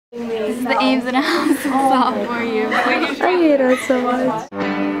This is the Ames and Outs of sophomore year. I hate it so much.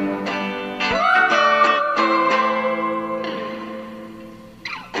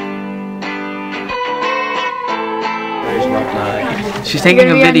 She's taking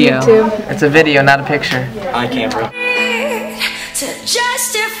a video. It's a video, not a picture. I can't, bro.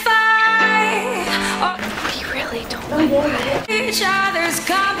 We really don't like each other's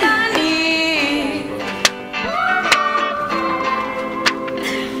company.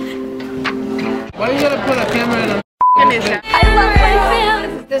 Why you gotta put a camera in a I love my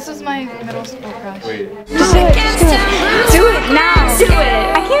fans. This was my middle school crush. Wait. Just do it. Do it now. Do it.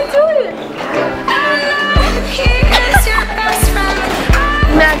 I can't do it.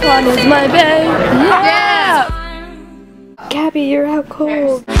 Macron is my babe. Yeah. Gabby, you're out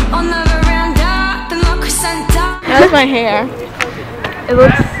cold. That's my hair. It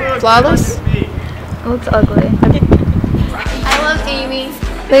looks flawless. It looks ugly. I love Amy.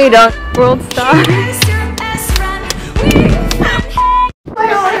 No, you don't. World star.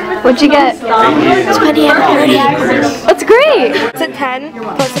 What'd you get? 20 out of 30. That's great. It's a 10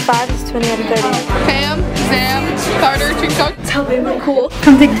 plus a 5 is 20 out of 30. Pam, Sam, Carter, TikTok. Tell me I'm cool.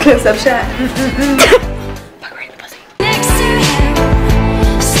 Come take a close up shot. Fuck right in the pussy.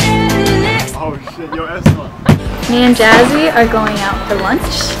 Oh shit, yo, Esther. Me and Jazzy are going out for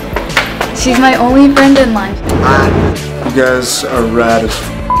lunch. She's my only friend in life. You guys are rad as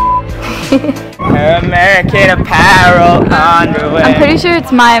American Apparel underwear. I'm pretty sure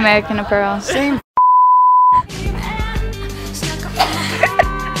it's my American Apparel. Same.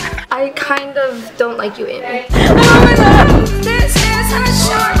 I kind of don't like you, Amy. This is a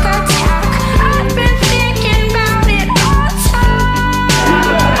shark attack. I've been thinking about it all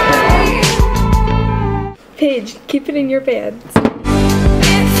time. Paige, keep it in your pants.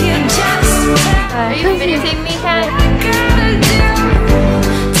 If you just Are you videotaping me, Kat?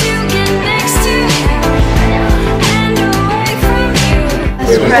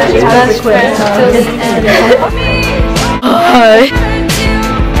 Best friend till the end.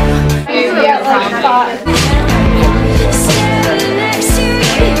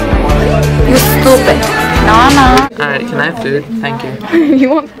 You're stupid. No, I'm not. Alright, can I have food? Thank you. You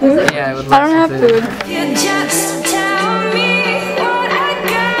want food? Yeah, I would I like don't some have food. You just tell me what I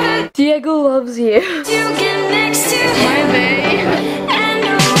gotta Diego loves you. do. Get next to him and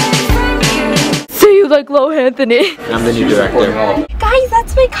away from you. So you like Low Anthony? I'm the new director. Guys,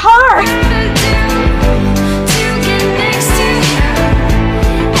 that's my car. To get next to him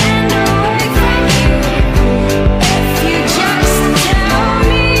and away from you. If you just tell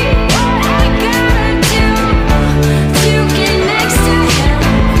me what I gotta do to get next to him,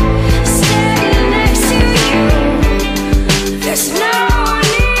 stay next to you. There's no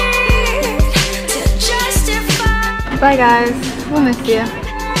need to justify Bye, guys. We'll miss you.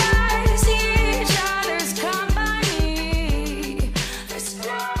 each other's company. There's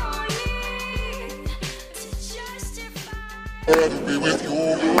no need to justify. Be with you.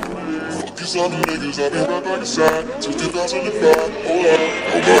 Fuck these other niggas, I've been right by your side since 2005. Hold up,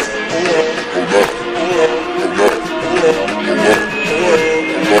 hold up, hold up, hold up, hold up.